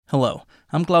Hello,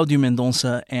 I'm Claudio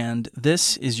Mendonça, and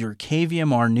this is your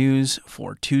KVMR News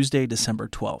for Tuesday, December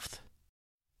 12th.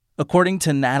 According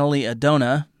to Natalie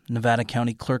Adona, Nevada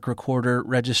County Clerk Recorder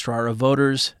Registrar of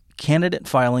Voters, candidate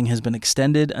filing has been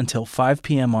extended until 5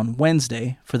 p.m. on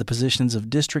Wednesday for the positions of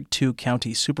District 2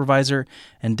 County Supervisor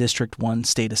and District 1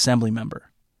 State Assembly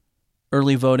Member.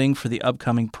 Early voting for the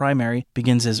upcoming primary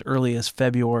begins as early as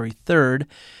February 3rd.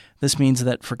 This means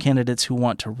that for candidates who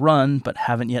want to run but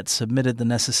haven't yet submitted the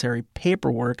necessary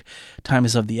paperwork, time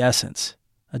is of the essence.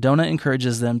 Adona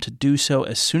encourages them to do so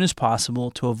as soon as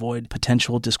possible to avoid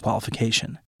potential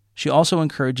disqualification. She also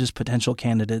encourages potential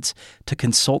candidates to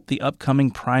consult the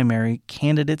upcoming primary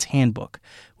Candidate's Handbook,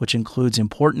 which includes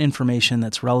important information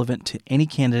that's relevant to any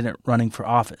candidate running for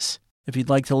office. If you'd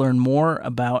like to learn more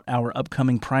about our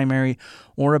upcoming primary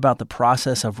or about the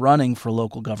process of running for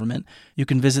local government, you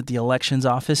can visit the elections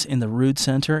office in the Rood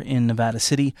Center in Nevada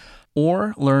City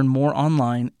or learn more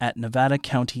online at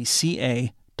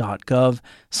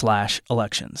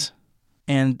nevadacountyca.gov/elections.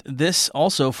 And this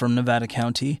also from Nevada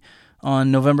County.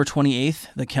 On November 28th,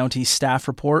 the county staff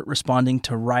report responding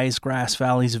to Rise Grass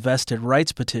Valley's vested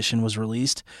rights petition was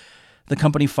released. The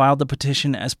company filed the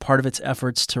petition as part of its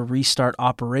efforts to restart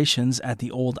operations at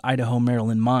the old Idaho,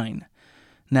 Maryland mine.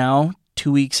 Now,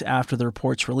 2 weeks after the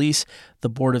report's release, the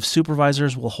Board of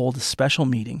Supervisors will hold a special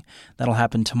meeting that'll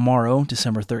happen tomorrow,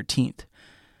 December 13th.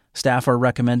 Staff are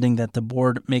recommending that the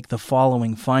board make the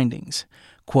following findings.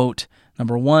 Quote,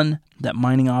 Number 1, that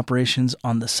mining operations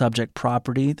on the subject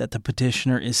property that the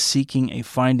petitioner is seeking a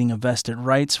finding of vested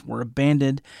rights were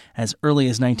abandoned as early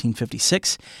as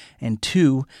 1956, and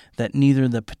 2, that neither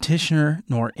the petitioner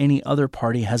nor any other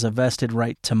party has a vested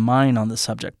right to mine on the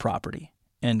subject property.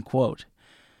 End quote.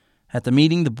 At the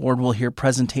meeting, the board will hear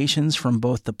presentations from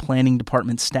both the Planning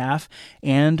Department staff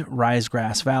and Rise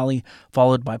Grass Valley,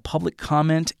 followed by public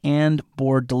comment and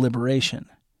board deliberation.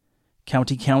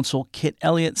 County Counsel Kit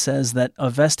Elliott says that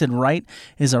a vested right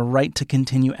is a right to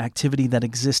continue activity that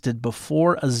existed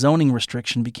before a zoning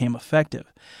restriction became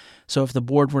effective. So if the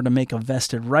board were to make a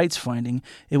vested rights finding,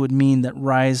 it would mean that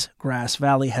Rise Grass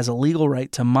Valley has a legal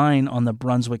right to mine on the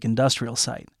Brunswick industrial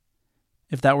site.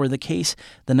 If that were the case,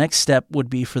 the next step would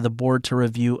be for the board to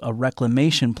review a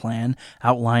reclamation plan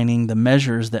outlining the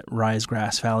measures that Rise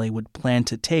Grass Valley would plan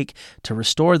to take to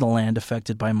restore the land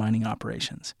affected by mining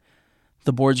operations.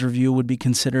 The board's review would be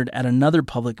considered at another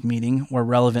public meeting where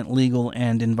relevant legal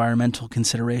and environmental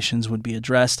considerations would be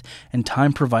addressed and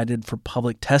time provided for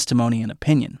public testimony and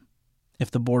opinion. If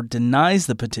the board denies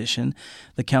the petition,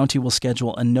 the county will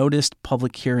schedule a noticed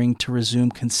public hearing to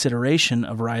resume consideration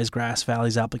of Rise Grass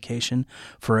Valley's application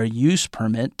for a use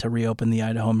permit to reopen the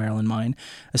Idaho, Maryland mine,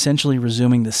 essentially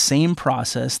resuming the same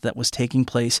process that was taking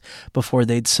place before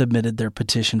they'd submitted their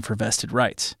petition for vested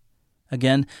rights.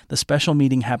 Again, the special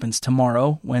meeting happens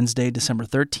tomorrow, Wednesday, December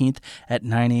 13th at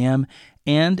 9 a.m.,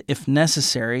 and, if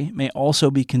necessary, may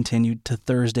also be continued to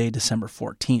Thursday, December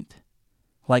 14th.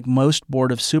 Like most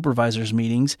Board of Supervisors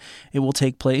meetings, it will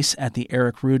take place at the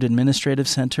Eric Rood Administrative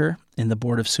Center in the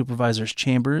Board of Supervisors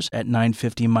chambers at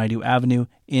 950 Maidu Avenue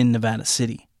in Nevada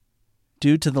City.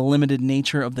 Due to the limited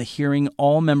nature of the hearing,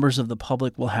 all members of the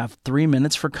public will have 3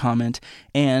 minutes for comment,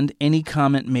 and any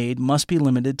comment made must be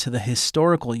limited to the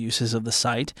historical uses of the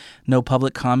site. No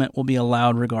public comment will be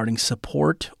allowed regarding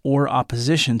support or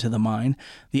opposition to the mine,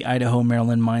 the Idaho,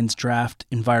 Maryland Mines Draft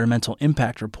Environmental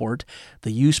Impact Report,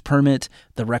 the use permit,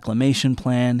 the reclamation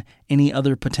plan, any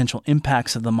other potential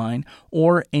impacts of the mine,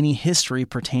 or any history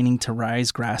pertaining to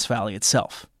Rise Grass Valley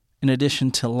itself. In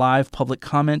addition to live public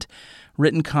comment,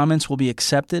 written comments will be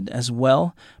accepted as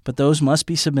well, but those must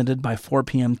be submitted by 4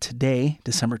 p.m. today,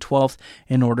 December 12th,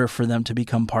 in order for them to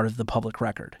become part of the public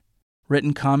record.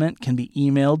 Written comment can be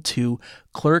emailed to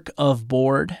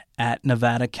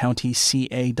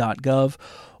clerkofboard@nevadacountyca.gov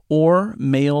or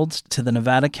mailed to the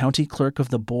Nevada County Clerk of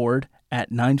the Board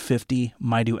at 950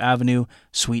 Maidu Avenue,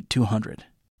 Suite 200.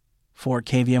 For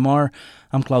KVMR,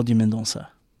 I'm Claudio Mendonça.